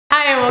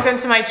Hi, and welcome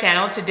to my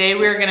channel. Today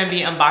we're going to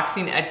be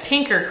unboxing a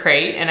Tinker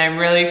Crate, and I'm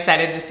really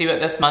excited to see what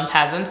this month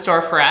has in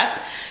store for us.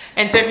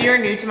 And so if you're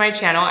new to my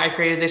channel, I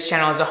created this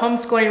channel as a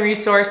homeschooling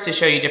resource to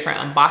show you different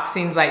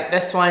unboxings like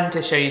this one,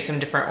 to show you some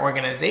different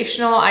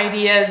organizational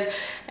ideas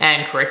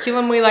and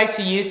curriculum we like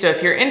to use. So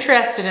if you're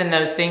interested in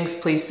those things,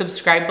 please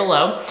subscribe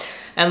below.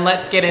 And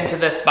let's get into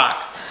this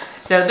box.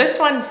 So this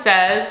one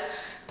says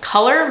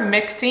color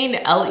mixing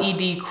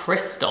LED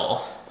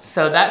crystal.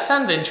 So that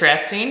sounds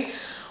interesting.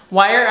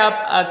 Wire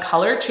up a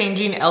color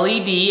changing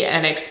LED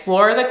and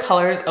explore the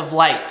colors of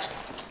light.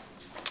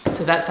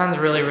 So that sounds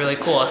really, really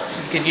cool.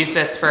 You could use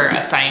this for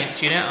a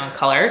science unit on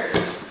color.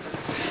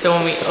 So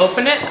when we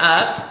open it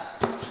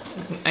up,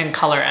 and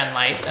color and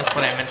light, that's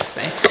what I meant to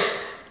say.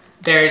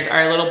 There's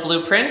our little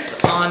blueprints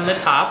on the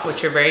top,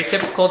 which are very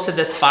typical to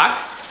this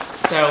box.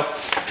 So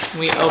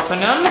we open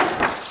them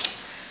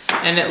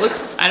and it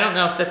looks, I don't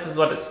know if this is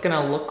what it's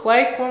gonna look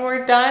like when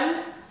we're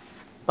done,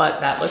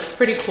 but that looks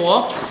pretty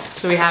cool.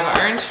 So we have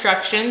our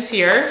instructions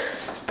here,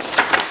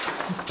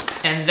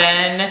 and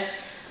then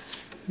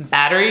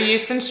battery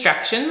use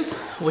instructions,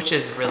 which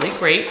is really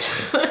great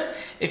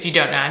if you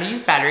don't know how to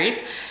use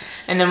batteries.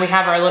 And then we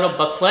have our little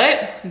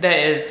booklet that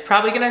is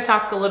probably gonna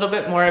talk a little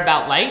bit more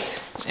about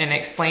light and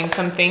explain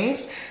some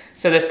things.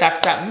 So this talks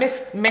about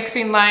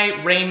mixing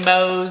light,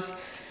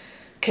 rainbows,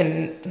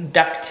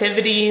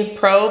 conductivity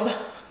probe,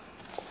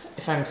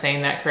 if I'm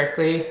saying that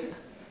correctly.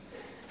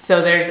 So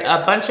there's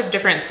a bunch of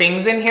different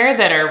things in here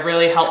that are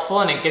really helpful,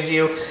 and it gives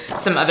you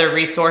some other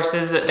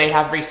resources that they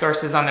have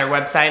resources on their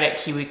website at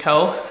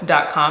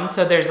Kiwico.com.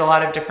 So there's a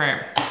lot of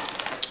different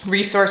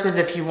resources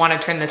if you want to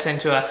turn this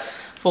into a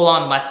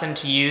full-on lesson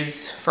to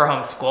use for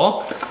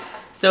homeschool.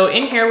 So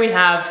in here we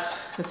have,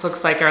 this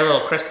looks like our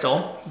little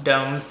crystal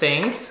dome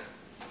thing.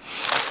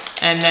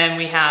 And then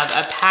we have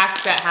a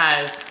pack that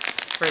has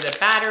for the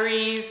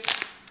batteries,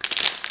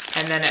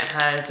 and then it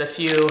has a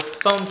few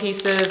foam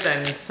pieces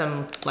and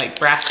some like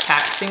brass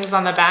tack things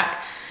on the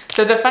back.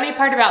 So the funny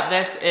part about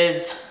this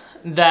is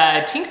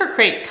the Tinker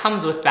Crate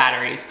comes with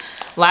batteries.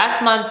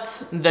 Last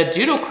month, the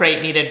Doodle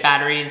Crate needed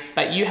batteries,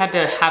 but you had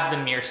to have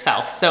them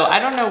yourself. So I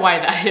don't know why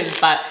that is,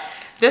 but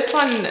this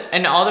one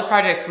and all the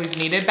projects we've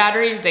needed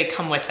batteries, they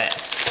come with it.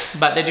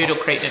 But the Doodle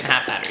Crate didn't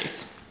have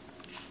batteries.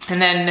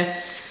 And then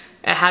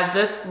it has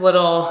this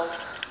little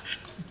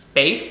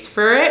base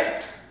for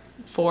it,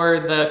 for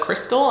the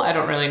crystal. I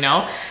don't really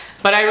know,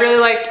 but I really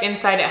like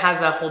inside it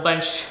has a whole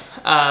bunch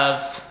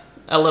of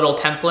a little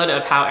template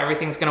of how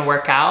everything's gonna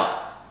work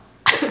out.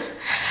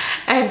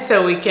 And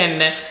so you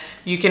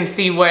can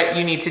see what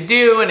you need to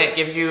do, and it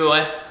gives you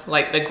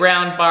like the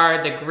ground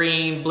bar, the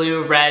green,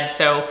 blue, red.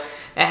 So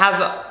it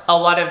has a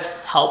lot of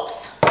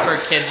helps for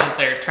kids as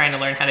they're trying to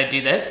learn how to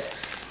do this.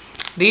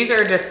 These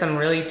are just some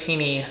really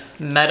teeny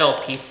metal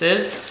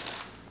pieces.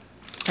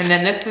 And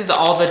then this is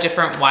all the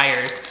different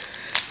wires.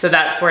 So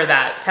that's where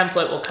that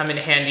template will come in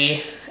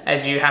handy,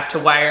 as you have to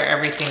wire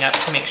everything up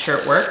to make sure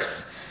it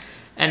works.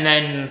 And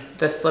then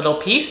this little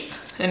piece,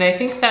 and I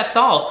think that's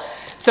all.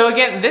 So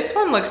again, this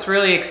one looks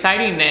really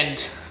exciting,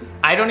 and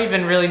I don't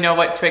even really know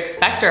what to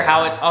expect or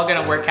how it's all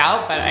gonna work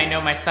out, but I know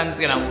my son's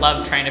gonna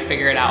love trying to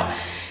figure it out.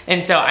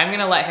 And so I'm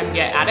gonna let him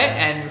get at it,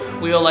 and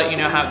we will let you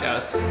know how it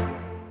goes.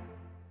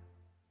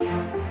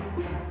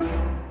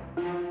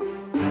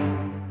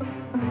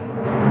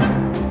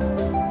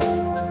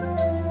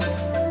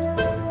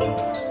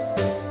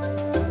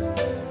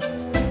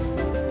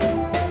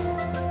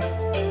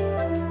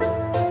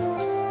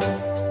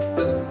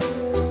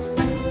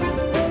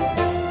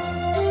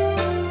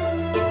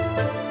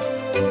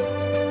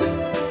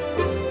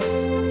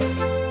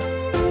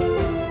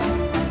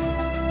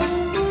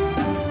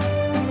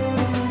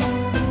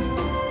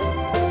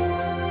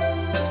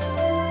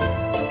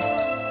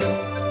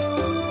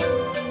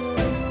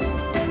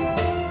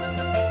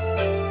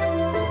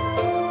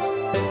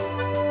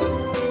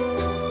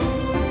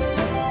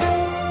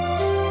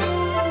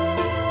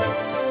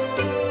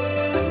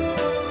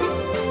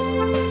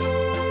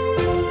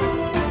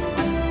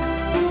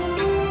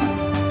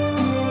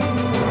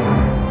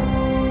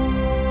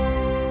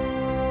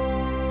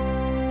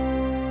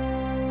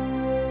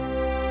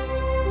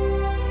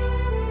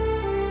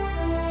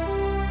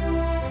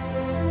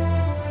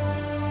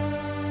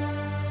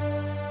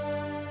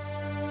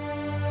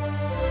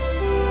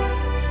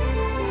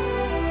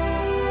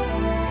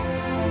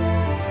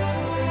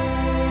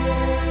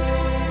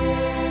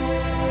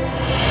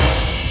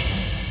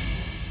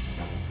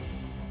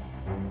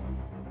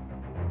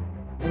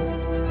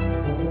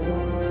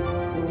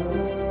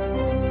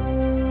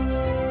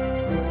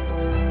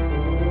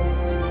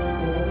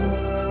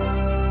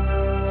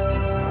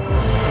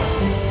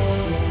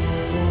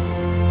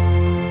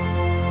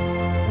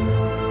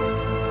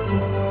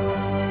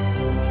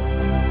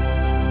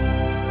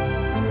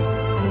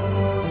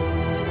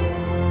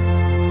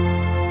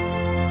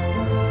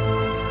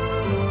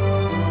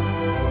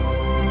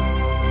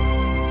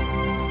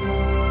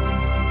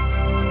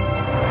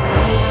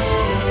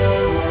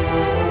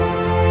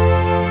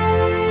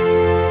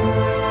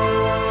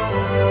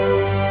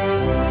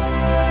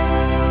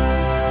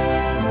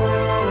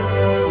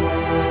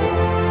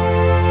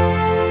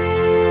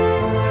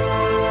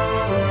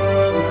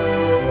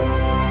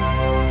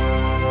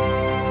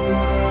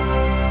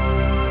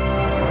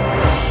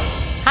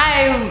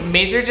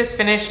 Mazer just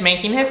finished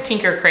making his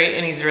Tinker Crate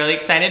and he's really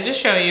excited to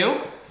show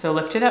you. So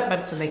lift it up,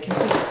 bud, so they can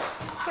see.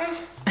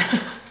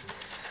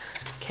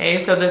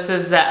 Okay, so this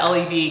is the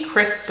LED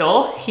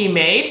crystal he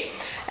made.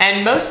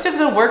 And most of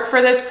the work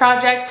for this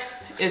project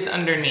is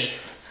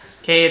underneath.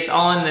 Okay, it's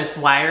all in this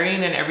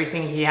wiring and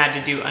everything he had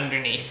to do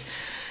underneath.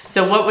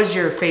 So what was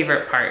your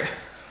favorite part?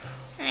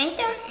 I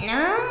don't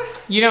know.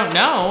 You don't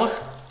know?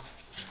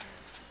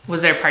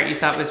 Was there a part you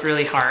thought was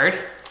really hard?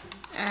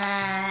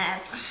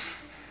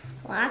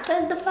 Lots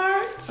of the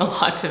parts.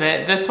 Lots of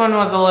it. This one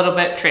was a little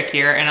bit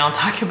trickier and I'll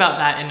talk about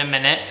that in a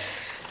minute.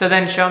 So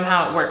then show them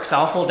how it works.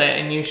 I'll hold it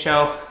and you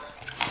show.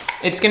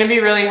 It's gonna be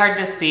really hard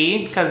to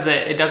see because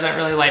it doesn't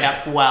really light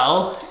up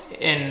well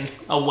in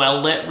a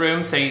well-lit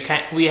room. So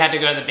we had to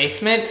go to the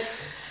basement.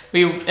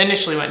 We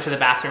initially went to the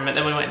bathroom, but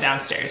then we went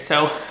downstairs.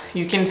 So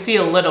you can see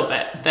a little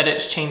bit that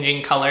it's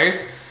changing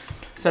colors.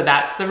 So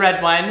that's the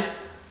red one.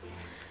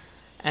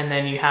 And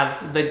then you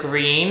have the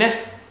green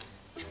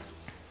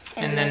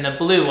and then the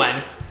blue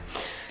one.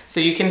 So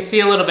you can see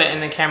a little bit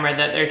in the camera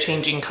that they're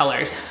changing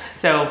colors.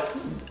 So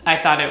I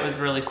thought it was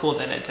really cool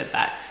that it did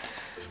that.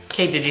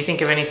 Okay, did you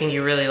think of anything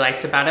you really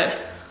liked about it?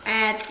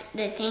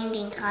 The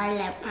changing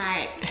color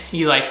part.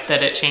 You liked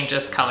that it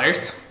changes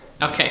colors?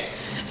 Okay,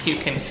 you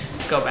can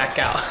go back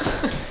out.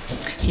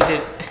 He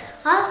did.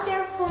 I was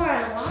there for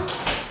a long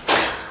time.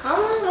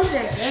 How long was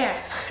I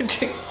there?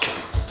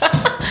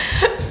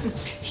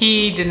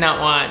 He did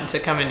not want to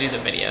come and do the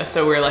video,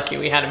 so we're lucky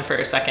we had him for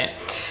a second.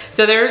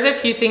 So there's a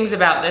few things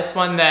about this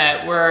one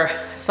that were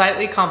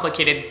slightly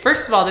complicated.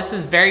 First of all, this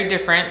is very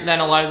different than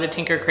a lot of the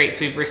Tinker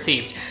Crates we've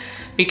received,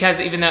 because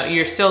even though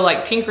you're still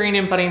like tinkering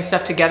and putting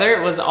stuff together,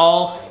 it was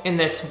all in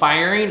this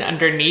wiring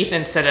underneath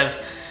instead of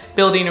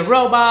building a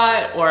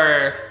robot,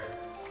 or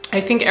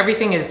I think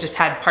everything has just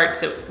had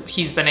parts that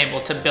he's been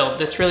able to build.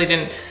 This really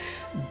didn't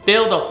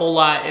build a whole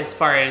lot as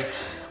far as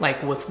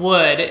like with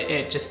wood,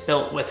 it just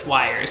built with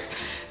wires.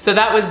 So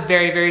that was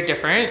very, very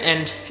different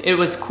and it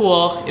was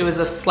cool. It was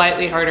a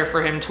slightly harder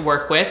for him to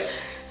work with.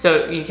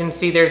 So you can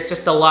see there's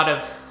just a lot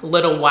of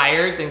little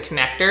wires and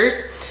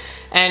connectors.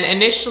 And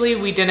initially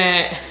he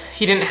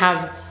didn't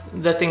have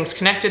the things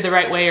connected the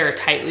right way or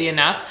tightly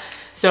enough.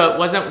 So it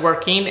wasn't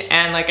working.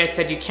 And like I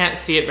said, you can't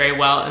see it very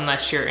well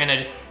unless you're in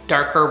a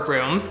darker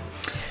room.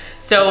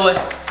 So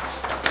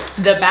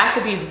the back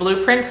of these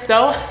blueprints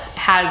though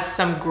has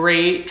some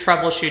great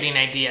troubleshooting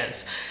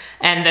ideas.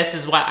 And this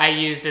is what I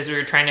used as we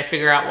were trying to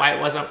figure out why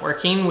it wasn't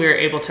working. We were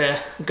able to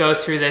go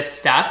through this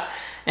stuff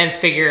and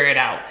figure it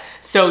out.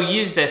 So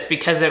use this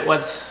because it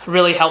was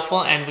really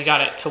helpful and we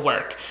got it to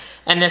work.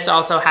 And this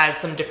also has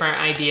some different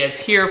ideas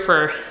here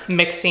for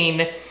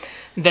mixing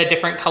the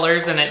different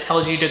colors, and it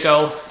tells you to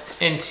go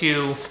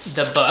into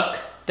the book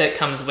that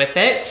comes with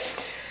it.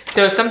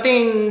 So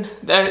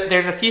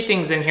there's a few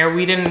things in here.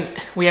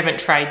 We haven't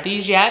tried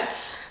these yet,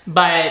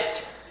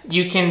 but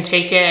you can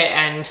take it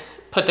and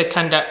put the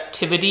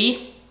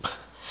conductivity,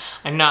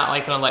 I'm not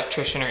like an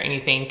electrician or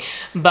anything,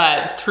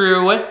 but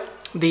through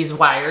these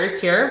wires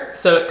here.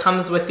 So it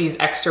comes with these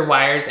extra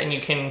wires and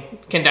you can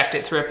conduct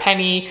it through a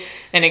penny,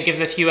 and it gives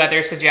a few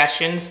other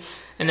suggestions.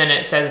 And then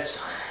it says,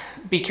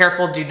 be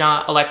careful, do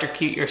not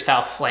electrocute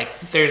yourself. Like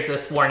there's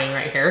this warning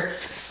right here,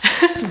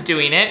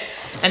 doing it.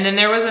 And then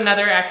there was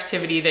another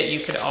activity that you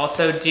could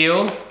also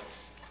do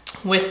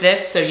with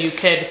this. So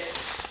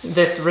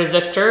this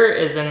resistor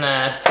is in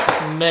the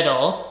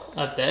middle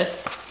of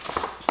this.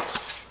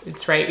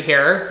 It's right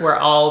here where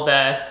all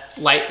the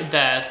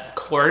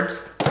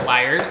cords,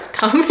 wires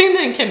come in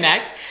and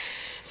connect.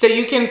 So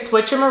you can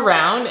switch them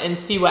around and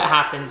see what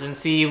happens and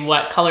see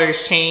what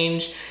colors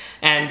change.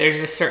 And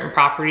there's just certain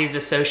properties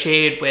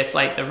associated with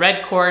like the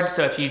red cord.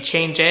 So if you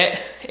change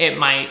it, it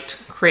might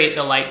create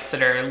the lights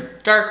that are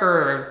darker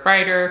or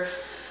brighter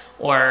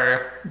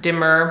or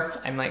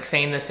dimmer. I'm like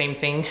saying the same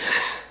thing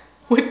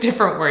with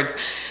different words.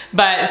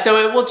 But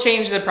so it will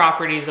change the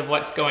properties of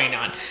what's going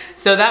on.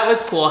 So that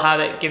was cool how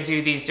that gives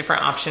you these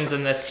different options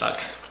in this book.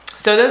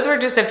 So those were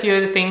just a few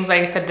of the things.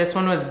 Like I said, this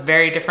one was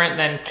very different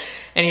than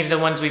any of the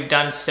ones we've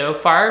done so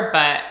far,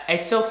 but I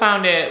still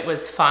found it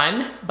was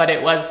fun, but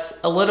it was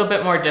a little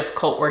bit more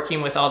difficult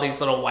working with all these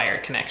little wire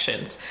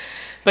connections.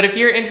 But if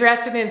you're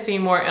interested in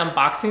seeing more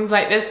unboxings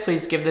like this,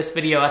 please give this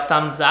video a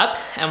thumbs up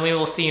and we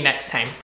will see you next time.